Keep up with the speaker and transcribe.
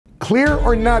Clear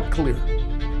or not clear?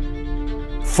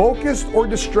 Focused or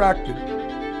distracted?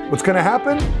 What's going to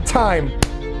happen? Time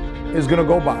is going to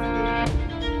go by.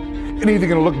 And either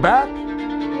going to look back,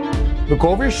 look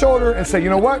over your shoulder and say, you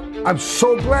know what? I'm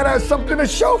so glad I have something to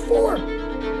show for.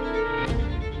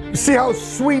 You see how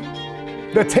sweet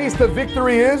the taste of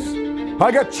victory is?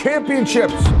 I got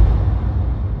championships.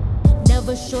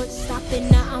 Never short stopping,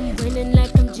 now I'm winning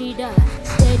like I'm Jeter.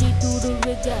 Steady through the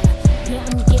rigor, yeah,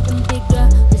 I'm getting bigger.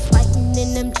 Was fighting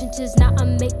in them trenches, now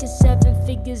I'm making 7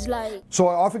 figures like. So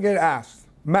I often get asked,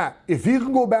 Matt, if you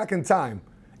can go back in time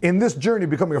in this journey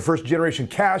becoming a first generation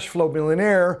cash flow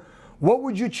millionaire, what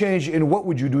would you change and what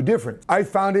would you do different? I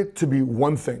found it to be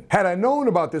one thing. Had I known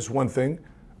about this one thing,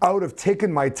 I would have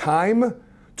taken my time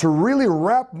to really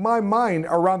wrap my mind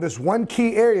around this one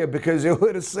key area, because it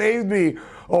would have saved me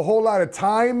a whole lot of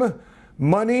time,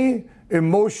 money,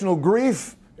 emotional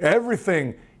grief,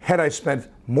 everything, had I spent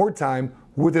more time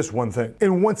with this one thing.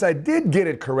 And once I did get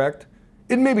it correct,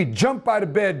 it made me jump out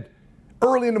of bed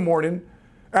early in the morning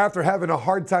after having a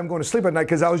hard time going to sleep at night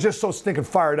because I was just so stinking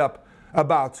fired up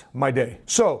about my day.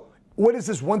 So, what is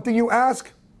this one thing you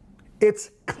ask? It's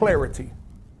clarity.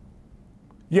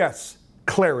 Yes,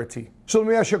 clarity. So let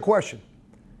me ask you a question.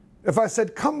 If I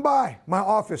said, come by my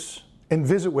office and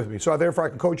visit with me, so therefore I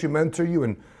can coach you, mentor you,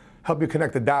 and help you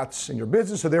connect the dots in your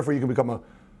business, so therefore you can become a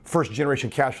first generation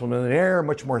cash flow millionaire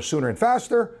much more sooner and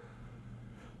faster,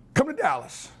 come to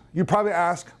Dallas. You'd probably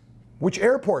ask, which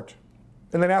airport?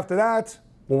 And then after that,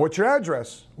 well, what's your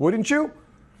address? Wouldn't you?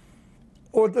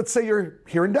 Or let's say you're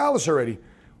here in Dallas already.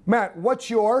 Matt, what's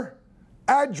your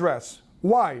address?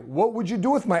 Why? What would you do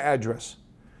with my address?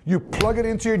 You plug it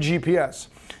into your GPS.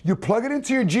 You plug it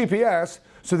into your GPS,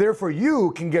 so therefore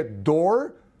you can get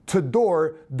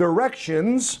door-to-door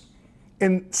directions,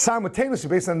 and simultaneously,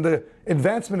 based on the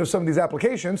advancement of some of these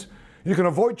applications, you can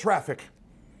avoid traffic.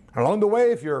 Along the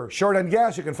way, if you're short on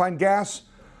gas, you can find gas.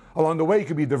 Along the way, you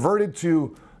can be diverted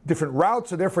to different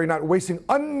routes, so therefore you're not wasting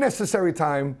unnecessary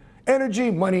time, energy,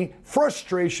 money,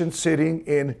 frustration sitting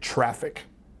in traffic.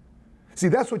 See,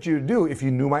 that's what you would do if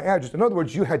you knew my address. In other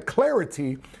words, you had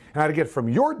clarity on how to get from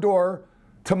your door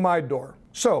to my door.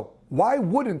 So why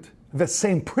wouldn't the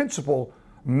same principle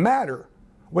matter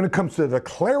when it comes to the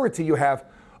clarity you have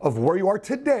of where you are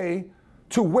today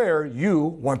to where you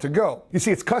want to go? You see,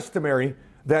 it's customary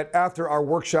that after our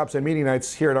workshops and meeting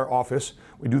nights here at our office,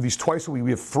 we do these twice a week.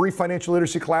 We have free financial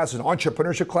literacy classes,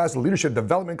 entrepreneurship classes, leadership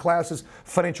development classes,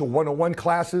 financial 101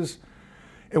 classes.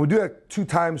 And we do that 2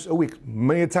 times a week.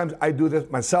 Many times I do this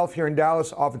myself here in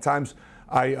Dallas. Oftentimes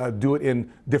I do it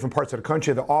in different parts of the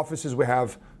country. The offices we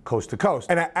have coast to coast.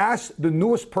 And I asked the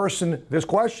newest person this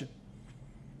question.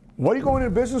 What are you going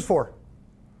into business for?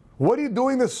 What are you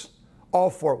doing this all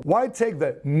for? Why take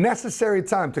the necessary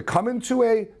time to come into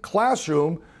a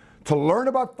classroom to learn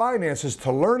about finances,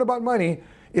 to learn about money,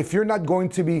 if you're not going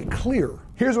to be clear?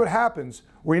 Here's what happens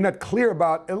where you're not clear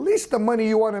about at least the money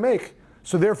you want to make.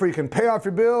 So therefore you can pay off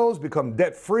your bills, become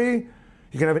debt-free.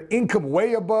 You can have an income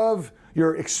way above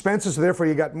your expenses, so therefore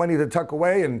you got money to tuck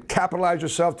away and capitalize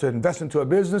yourself to invest into a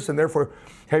business and therefore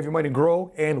have your money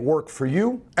grow and work for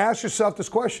you. Ask yourself this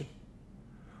question.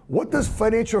 What does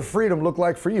financial freedom look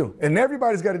like for you? And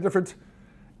everybody's got a different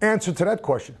answer to that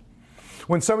question.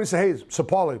 When somebody says, hey,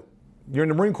 Sapaula, you're in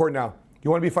the Marine Corps now.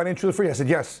 You want to be financially free? I said,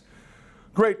 yes.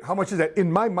 Great. How much is that?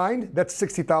 In my mind, that's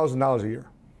 $60,000 a year.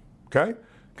 Okay?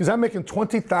 Because I'm making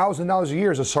 $20,000 a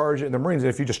year as a sergeant in the Marines. And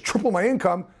if you just triple my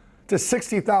income to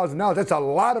 $60,000, that's a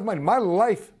lot of money. My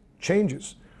life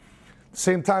changes.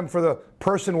 Same time for the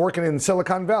person working in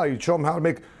Silicon Valley. You show them how to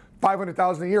make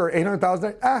 $500,000 a year or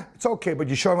 $800,000. It's okay. But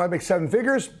you show them how to make 7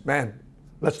 figures, man,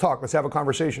 let's talk. Let's have a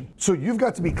conversation. So you've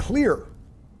got to be clear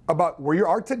about where you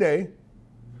are today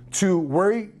to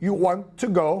where you want to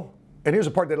go. And here's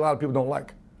the part that a lot of people don't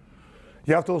like.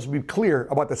 You have to also be clear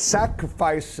about the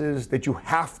sacrifices that you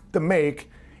have to make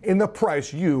in the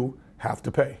price you have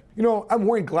to pay. You know, I'm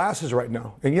wearing glasses right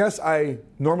now. And yes, I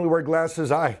normally wear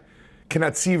glasses. I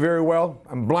cannot see very well.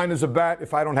 I'm blind as a bat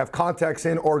if I don't have contacts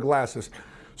in or glasses.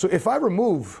 So if I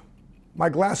remove my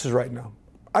glasses right now,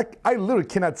 I literally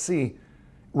cannot see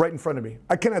right in front of me.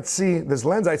 I cannot see this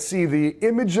lens. I see the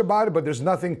image about it, but there's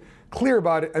nothing clear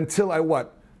about it until I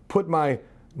what? Put my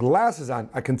glasses on.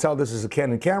 I can tell this is a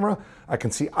Canon camera. I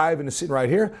can see Ivan is sitting right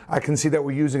here. I can see that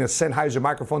we're using a Sennheiser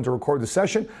microphone to record the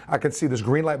session. I can see this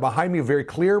green light behind me, very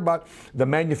clear about the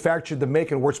manufacturer, the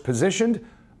make, and where it's positioned.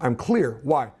 I'm clear.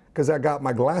 Why? Because I got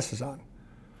my glasses on.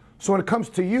 So when it comes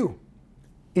to you,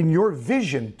 in your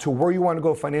vision to where you want to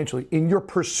go financially, in your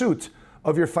pursuit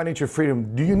of your financial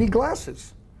freedom, do you need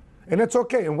glasses? And that's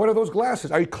okay. And what are those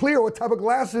glasses? Are you clear what type of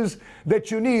glasses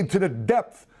that you need to the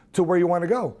depth, to where you want to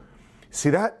go. See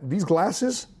that? These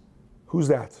glasses? Who's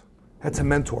that? That's a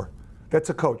mentor. That's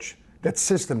a coach. That's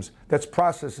systems. That's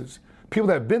processes. People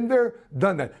that have been there,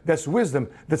 done that. That's wisdom.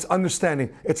 That's understanding.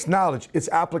 It's knowledge. It's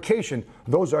application.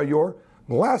 Those are your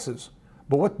glasses.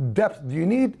 But what depth do you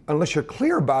need? Unless you're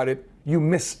clear about it, you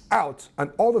miss out on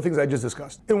all the things I just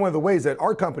discussed. And one of the ways that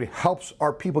our company helps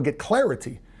our people get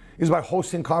clarity is by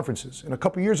hosting conferences. And a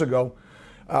couple years ago,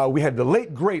 we had the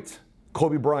late, great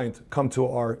Kobe Bryant come to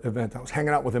our event. I was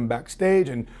hanging out with him backstage,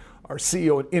 and our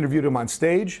CEO interviewed him on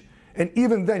stage. And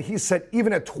even then, he said,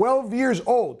 even at 12 years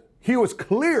old, he was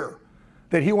clear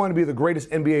that he wanted to be the greatest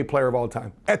NBA player of all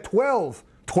time. At 12,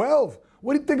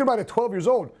 what are you thinking about at 12 years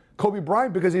old? Kobe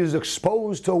Bryant, because he was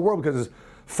exposed to a world, because his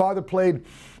father played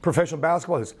professional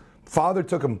basketball, his father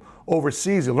took him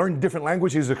overseas, he learned different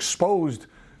languages, he was exposed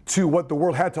to what the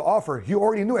world had to offer. He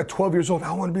already knew at 12 years old,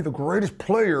 I want to be the greatest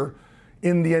player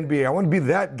in the NBA. I want to be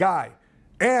that guy.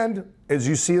 And as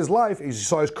you see his life, as you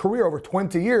saw his career over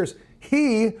 20 years,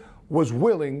 he was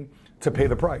willing to pay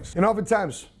the price. And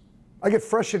oftentimes, I get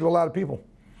frustrated with a lot of people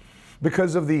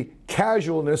because of the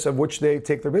casualness of which they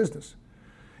take their business.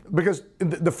 Because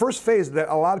the first phase that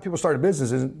a lot of people start a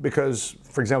business is because,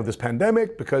 for example, this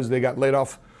pandemic, because they got laid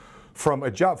off from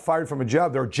a job, fired from a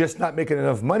job, they're just not making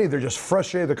enough money, they're just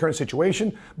frustrated with the current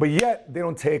situation, but yet they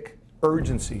don't take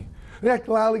urgency. They act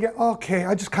loudly, okay,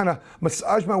 I just kind of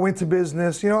massage my way into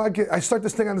business. You know, I start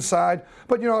this thing on the side,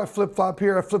 but you know, I flip-flop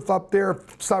here, I flip-flop there,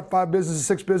 start 5 businesses,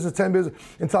 6 businesses, 10 businesses,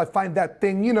 until I find that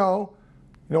thing, you know.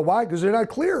 You know why? Because they're not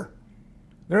clear.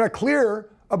 They're not clear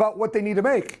about what they need to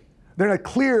make. They're not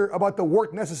clear about the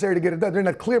work necessary to get it done. They're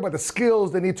not clear about the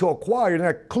skills they need to acquire.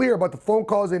 They're not clear about the phone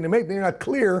calls they need to make. They're not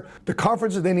clear the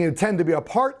conferences they need to attend to be a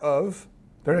part of.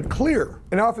 They're not clear.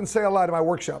 And I often say a lot in my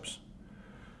workshops.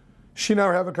 She and I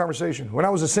were having a conversation. When I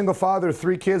was a single father of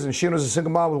 3 kids and she was a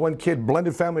single mom with 1 kid,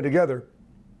 blended family together,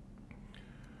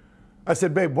 I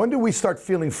said, babe, when do we start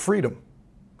feeling freedom?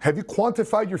 Have you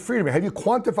quantified your freedom? Have you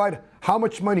quantified how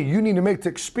much money you need to make to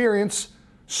experience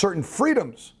certain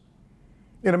freedoms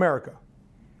in America?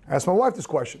 I asked my wife this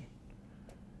question.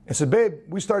 I said, babe,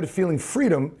 we started feeling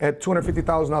freedom at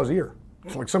 $250,000 a year.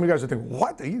 It's like some of you guys are thinking,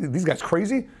 what? These guys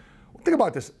crazy? Well, think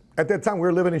about this. At that time, we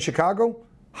were living in Chicago,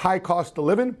 high cost of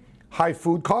living, high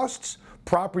food costs,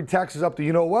 property taxes up to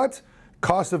you know what,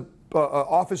 cost of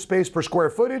office space per square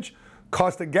footage,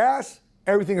 cost of gas,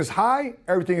 everything is high,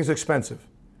 everything is expensive.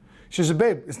 She said,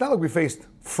 babe, it's not like we faced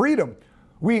freedom.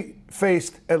 We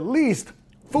faced at least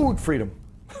food freedom.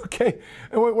 Okay,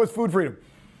 and what's food freedom?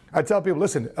 I tell people,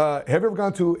 listen, have you ever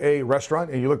gone to a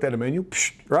restaurant and you looked at a menu,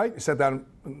 right? You sat down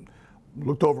and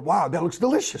looked over, wow, that looks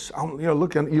delicious. You know,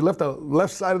 you left the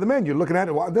left side of the menu, looking at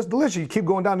it, wow, that's delicious. You keep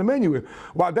going down the menu,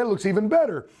 wow, that looks even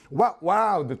better.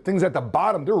 Wow, the things at the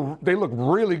bottom, they look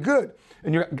really good.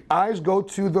 And your eyes go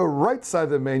to the right side of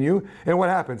the menu, and what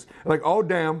happens? Like, oh,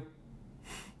 damn,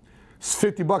 it's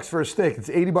 $50 for a steak, it's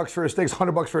 $80 for a steak, it's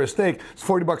 $100 for a steak, it's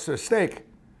 $40 for a steak.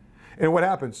 And what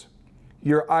happens?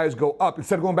 Your eyes go up.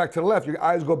 Instead of going back to the left, your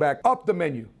eyes go back up the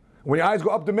menu. When your eyes go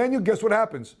up the menu, guess what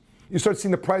happens? You start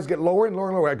seeing the price get lower and lower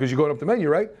and lower because you're going up the menu,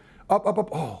 right? Up, up, up.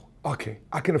 Oh, okay,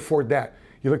 I can afford that.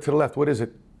 You look to the left. What is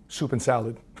it? Soup and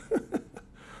salad.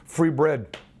 Free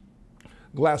bread.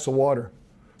 Glass of water.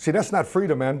 See, that's not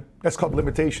freedom, man. That's called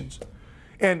limitations.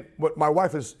 And what my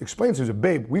wife has explained to me is,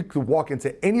 babe, we could walk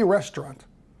into any restaurant.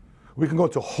 We can go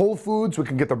to Whole Foods. We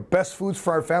can get the best foods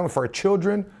for our family, for our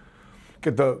children.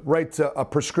 Get the right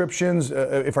prescriptions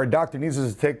if our doctor needs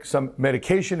us to take some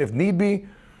medication if need be.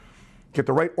 Get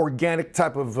the right organic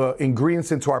type of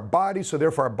ingredients into our body, so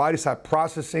therefore our bodies start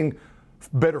processing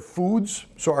better foods,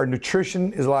 so our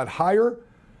nutrition is a lot higher.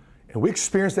 And we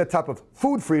experience that type of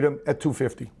food freedom at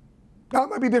 $250. Now, it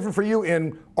might be different for you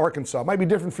in Arkansas. It might be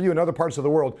different for you in other parts of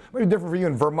the world. It might be different for you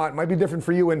in Vermont. It might be different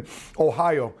for you in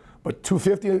Ohio. But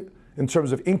 $250 in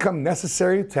terms of income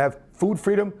necessary to have food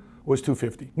freedom was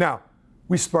 $250. Now,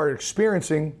 we started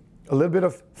experiencing a little bit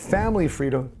of family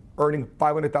freedom, earning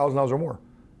 $500,000 or more.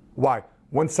 Why?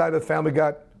 One side of the family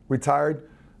got retired.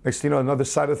 Next thing you know, another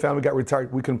side of the family got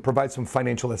retired. We can provide some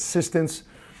financial assistance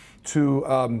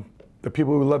to the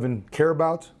people we love and care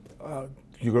about.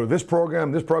 You go to this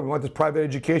program, you want this private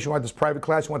education, you want this private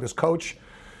class, you want this coach.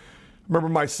 Remember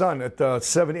my son at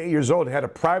 7, 8 years old, had a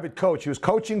private coach. He was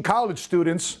coaching college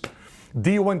students,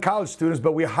 D1 college students,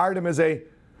 but we hired him as a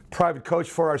private coach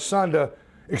for our son to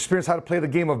experience how to play the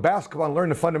game of basketball and learn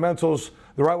the fundamentals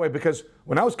the right way. Because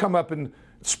when I was coming up in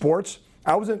sports,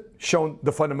 I wasn't shown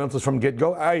the fundamentals from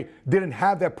get-go. I didn't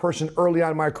have that person early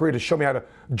on in my career to show me how to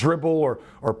dribble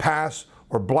or pass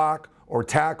or block or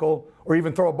tackle or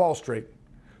even throw a ball straight.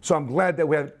 So I'm glad that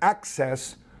we had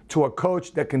access to a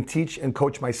coach that can teach and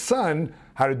coach my son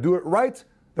how to do it right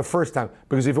the first time.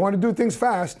 Because if you want to do things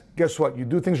fast, guess what? You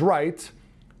do things right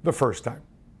the first time.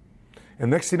 And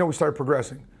next thing you know, we started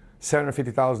progressing.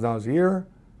 $750,000 a year,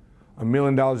 $1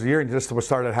 million a year, and just what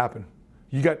started to happen.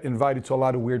 You got invited to a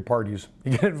lot of weird parties.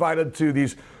 You get invited to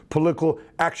these political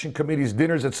action committees,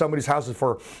 dinners at somebody's houses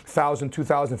for $1,000,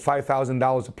 $2,000,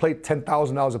 $5,000 a plate,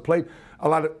 $10,000 a plate. A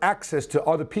lot of access to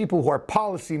other people who are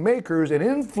policy makers and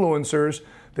influencers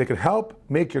that can help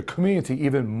make your community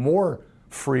even more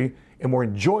free and more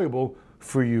enjoyable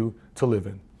for you to live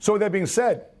in. So with that being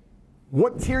said,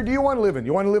 what tier do you want to live in?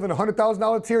 You want to live in a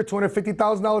 $100,000 tier,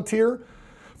 $250,000 tier,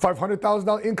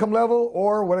 $500,000 income level,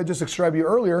 or what I just described to you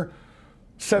earlier,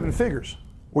 7 figures,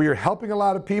 where you're helping a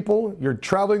lot of people, you're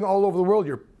traveling all over the world,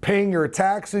 you're paying your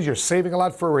taxes, you're saving a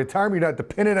lot for retirement, you're not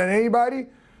dependent on anybody.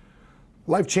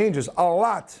 Life changes a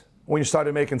lot when you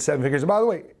started making 7 figures. And by the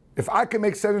way, if I can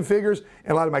make 7 figures,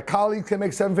 and a lot of my colleagues can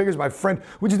make 7 figures, my friend,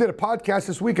 we just did a podcast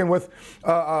this weekend with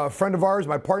a friend of ours,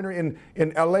 my partner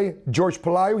in LA, George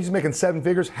Pelayo. He's making 7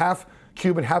 figures, half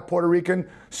Cuban, half Puerto Rican,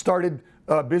 started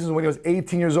business when he was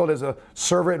 18 years old as a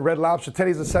server at Red Lobster. Today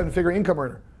he's a 7-figure income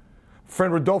earner.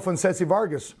 Friend Rodolfo and Ceci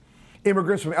Vargas,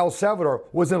 immigrants from El Salvador,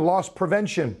 was in loss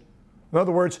prevention. In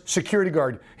other words, security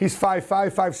guard. He's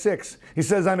 5'5", 5'6". He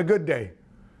says on a good day.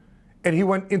 And he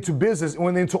went into business,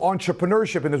 went into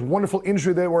entrepreneurship in this wonderful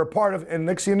industry that we're a part of. And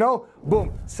next thing you know,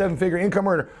 boom, 7-figure income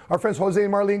earner. Our friends Jose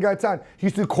and Marlene Gaitan, he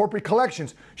used to do corporate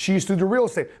collections. She used to do real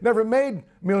estate. Never made $1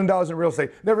 million in real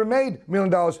estate. Never made $1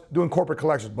 million doing corporate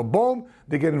collections. But boom,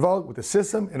 they get involved with the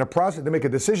system and a process. They make a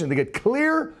decision. They get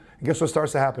clear. And guess what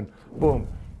starts to happen? Boom,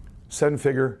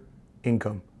 7-figure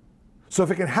income. So if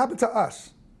it can happen to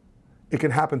us, it can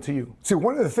happen to you. See,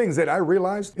 one of the things that I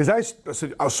realized is I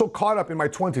was so caught up in my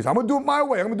 20s. I'm gonna do it my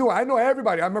way. I'm gonna do it. I know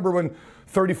everybody. I remember when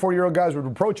 30, 40-year-old guys would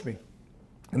approach me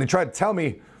and they tried to tell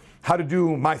me how to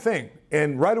do my thing.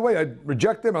 And right away, I'd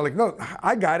reject them. I'm like, no,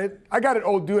 I got it. I got it,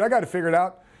 old dude. I got it figured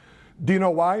out. Do you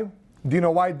know why? Do you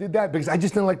know why I did that? Because I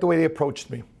just didn't like the way they approached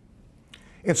me.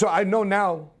 And so I know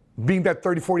now, being that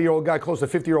 30, 40-year-old guy, close to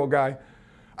 50-year-old guy,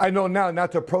 I know now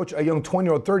not to approach a young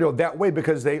 20-year-old, 30-year-old that way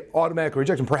because they automatically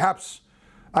reject them. Perhaps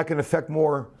I can affect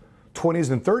more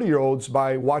 20s and 30-year-olds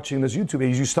by watching this YouTube.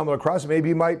 As you stumble across it, maybe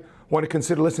you might want to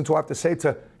consider listening to what I have to say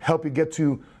to help you get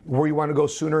to where you want to go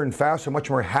sooner and faster,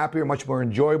 much more happier, much more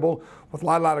enjoyable, with a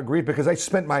lot of grief, because I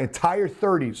spent my entire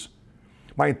 30s,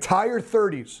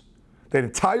 that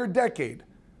entire decade,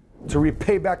 to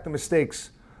repay back the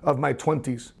mistakes of my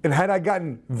 20s. And had I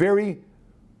gotten very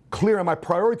clear on my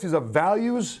priorities of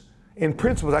values and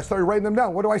principles, I started writing them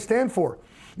down. What do I stand for?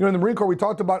 You know, in the Marine Corps, we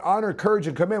talked about honor, courage,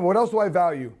 and commitment. What else do I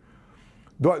value?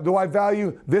 Do I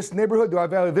value this neighborhood? Do I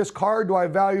value this car? Do I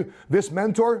value this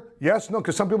mentor? Yes, no,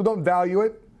 because some people don't value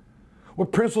it.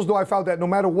 What principles do I follow that no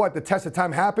matter what, the test of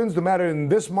time happens, no matter in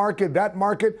this market, that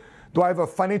market, do I have a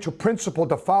financial principle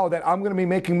to follow that I'm going to be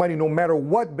making money no matter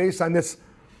what based on this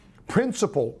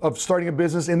principle of starting a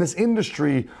business in this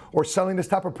industry or selling this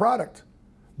type of product?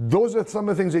 Those are some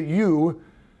of the things that you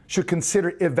should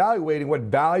consider evaluating, what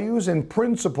values and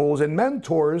principles and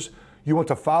mentors you want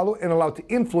to follow and allow to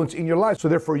influence in your life. So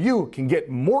therefore you can get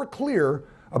more clear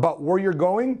about where you're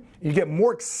going. You get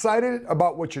more excited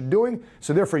about what you're doing.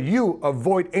 So therefore you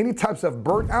avoid any types of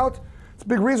burnout. It's a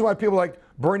big reason why people like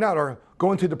burnout or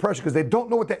go into depression, because they don't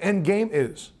know what the end game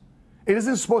is. It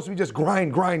isn't supposed to be just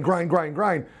grind.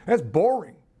 That's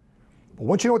boring. But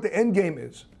once you know what the end game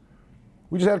is,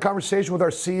 we just had a conversation with our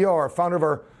CEO, our founder of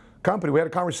our company. We had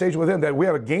a conversation with him that we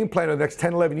have a game plan in the next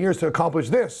 10, 11 years to accomplish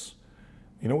this.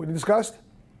 You know what we discussed?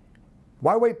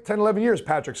 Why wait 10, 11 years,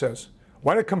 Patrick says?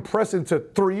 Why not compress it into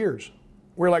 3 years?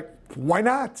 We're like, why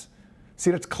not?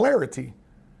 See, that's clarity.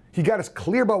 He got us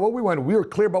clear about what we wanted. We were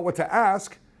clear about what to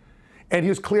ask, and he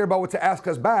was clear about what to ask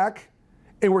us back,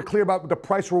 and we're clear about the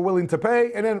price we're willing to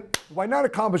pay, and then why not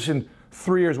accomplish in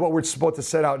 3 years what we're supposed to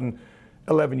set out in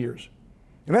 11 years?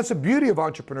 And that's the beauty of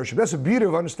entrepreneurship. That's the beauty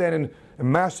of understanding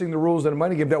and mastering the rules of the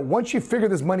money game, that once you figure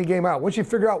this money game out, once you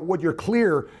figure out what you're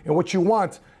clear and what you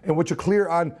want and what you're clear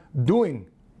on doing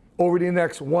over the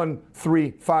next 1,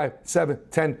 3, 5, 7,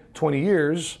 10, 20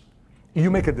 years, you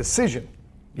make a decision.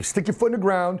 You stick your foot in the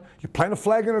ground, you plant a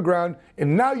flag in the ground,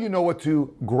 and now you know what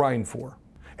to grind for.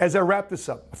 As I wrap this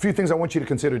up, a few things I want you to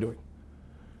consider doing.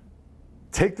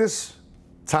 Take this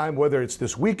time, whether it's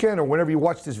this weekend or whenever you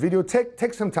watch this video,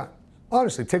 take some time.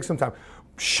 Honestly, take some time.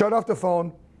 Shut off the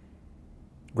phone,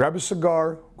 grab a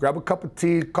cigar, grab a cup of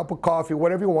tea, cup of coffee,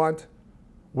 whatever you want.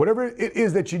 Whatever it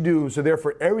is that you do, so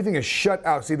therefore everything is shut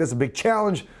out. See, that's a big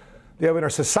challenge they have in our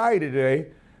society today,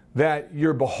 that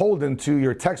you're beholden to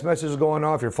your text messages going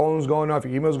off, your phone's going off,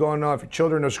 your emails going off, your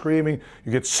children are screaming.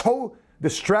 You get so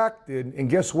distracted, and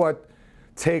guess what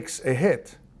takes a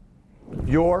hit?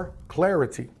 Your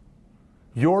clarity.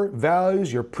 Your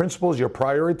values, your principles, your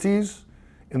priorities,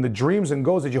 and the dreams and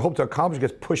goals that you hope to accomplish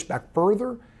gets pushed back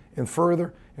further and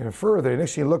further and further. And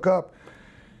next thing you look up,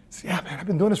 say, yeah, man, I've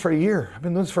been doing this for a year. I've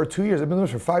been doing this for 2 years. I've been doing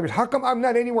this for 5 years. How come I'm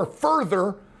not anywhere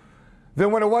further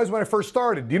than when it was when I first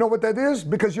started? Do you know what that is?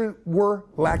 Because you were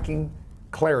lacking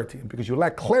clarity. And because you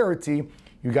lack clarity,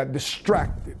 you got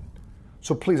distracted.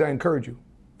 So please, I encourage you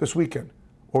this weekend,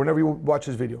 or whenever you watch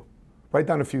this video, write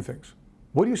down a few things.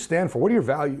 What do you stand for? What are your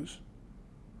values?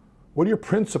 What are your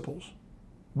principles?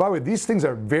 By the way, these things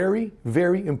are very,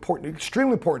 very important,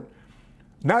 extremely important,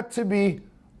 not to be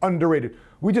underrated.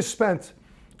 We just spent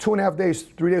 2.5 days,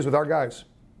 3 days with our guys.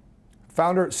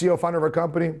 CEO, founder of our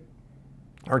company,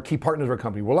 our key partners of our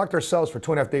company. We locked ourselves for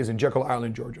 2.5 days in Jekyll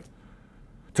Island, Georgia,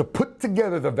 to put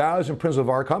together the values and principles of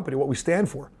our company, what we stand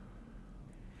for.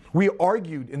 We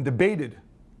argued and debated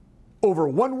over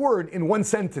one word in one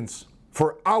sentence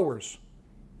for hours,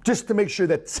 just to make sure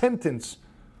that sentence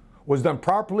was done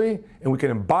properly, and we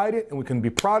can embody it, and we can be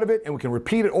proud of it, and we can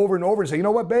repeat it over and over and say, you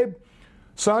know what, babe,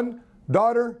 son,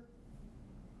 daughter,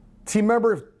 team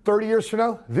member, 30 years from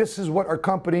now, this is what our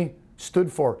company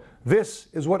stood for. This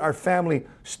is what our family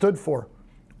stood for.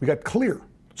 We got clear.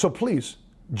 So please,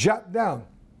 jot down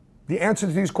the answer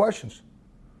to these questions.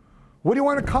 What do you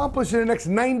want to accomplish in the next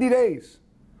 90 days?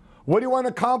 What do you want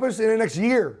to accomplish in the next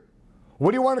year?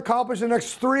 What do you want to accomplish in the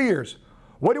next 3 years?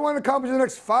 What do you want to accomplish in the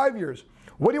next 5 years?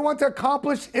 What do you want to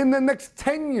accomplish in the next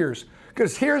 10 years?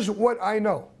 Because here's what I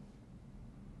know.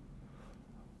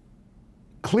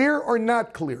 Clear or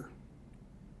not clear,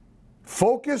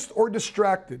 focused or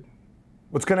distracted,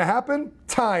 what's going to happen?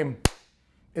 Time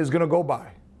is going to go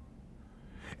by.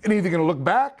 And either going to look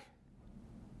back,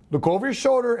 look over your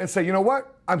shoulder and say, you know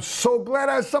what? I'm so glad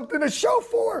I have something to show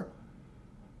for.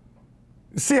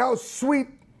 See how sweet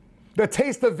the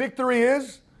taste of victory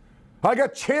is? I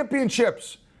got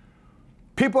championships.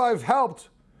 People I've helped,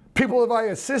 people have I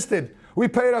assisted. We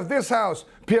paid off this house,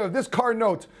 paid off this car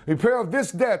note, we paid off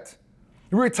this debt.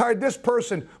 We retired this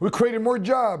person, we created more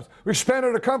jobs, we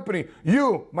expanded the company.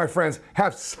 You, my friends,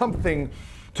 have something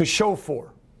to show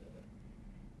for.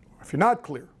 If you're not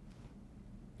clear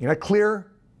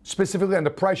specifically on the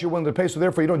price you're willing to pay, so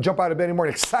therefore you don't jump out of bed anymore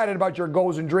and excited about your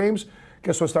goals and dreams,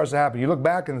 guess what starts to happen? You look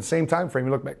back in the same time frame,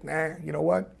 you look back, nah, you know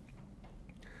what?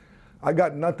 I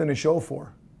got nothing to show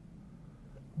for,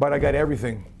 but I got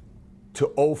everything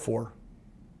to owe for.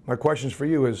 My questions for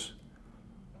you is,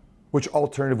 which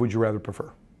alternative would you rather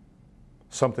prefer?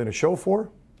 Something to show for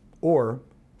or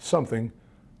something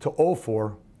to owe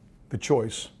for? The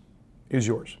choice is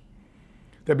yours.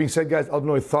 That being said, guys, I'd love to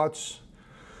know your thoughts,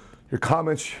 your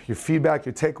comments, your feedback,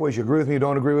 your takeaways. You agree with me, you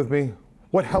don't agree with me?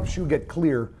 What helps you get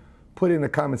clear? Put it in the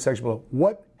comment section below.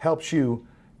 What helps you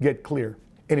get clear?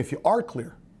 And if you are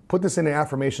clear, put this in the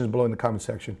affirmations below in the comment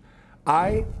section.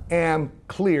 I am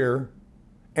clear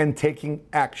and taking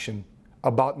action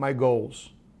about my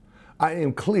goals. I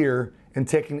am clear and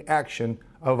taking action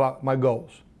about my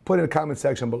goals. Put it in the comment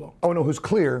section below. I want to know who's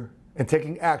clear and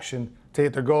taking action to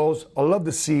hit their goals. I'd love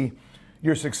to see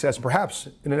your success. Perhaps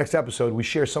in the next episode, we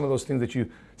share some of those things that you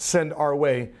send our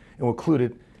way, and we'll include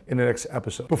it in the next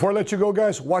episode. Before I let you go,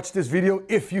 guys, watch this video.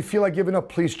 If you feel like giving up,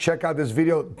 please check out this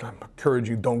video. I encourage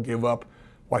you, don't give up.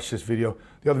 Watch this video.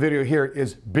 The other video here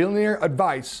is billionaire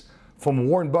advice from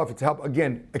Warren Buffett to help,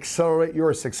 again, accelerate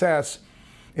your success.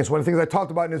 It's one of the things I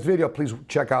talked about in this video. Please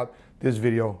check out this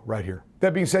video right here.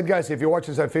 That being said, guys, if you're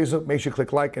watching this on Facebook, make sure you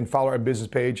click like and follow our business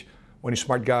page, When You're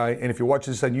Smart Guy. And if you're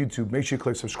watching this on YouTube, make sure you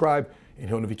click subscribe and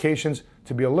hit notifications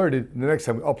to be alerted the next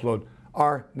time we upload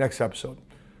our next episode.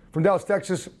 From Dallas,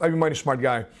 Texas, I'm your Money Smart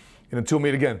Guy. And until we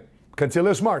meet again, continue to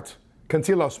live smart,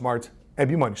 continue to love smart, and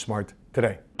be money smart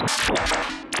today.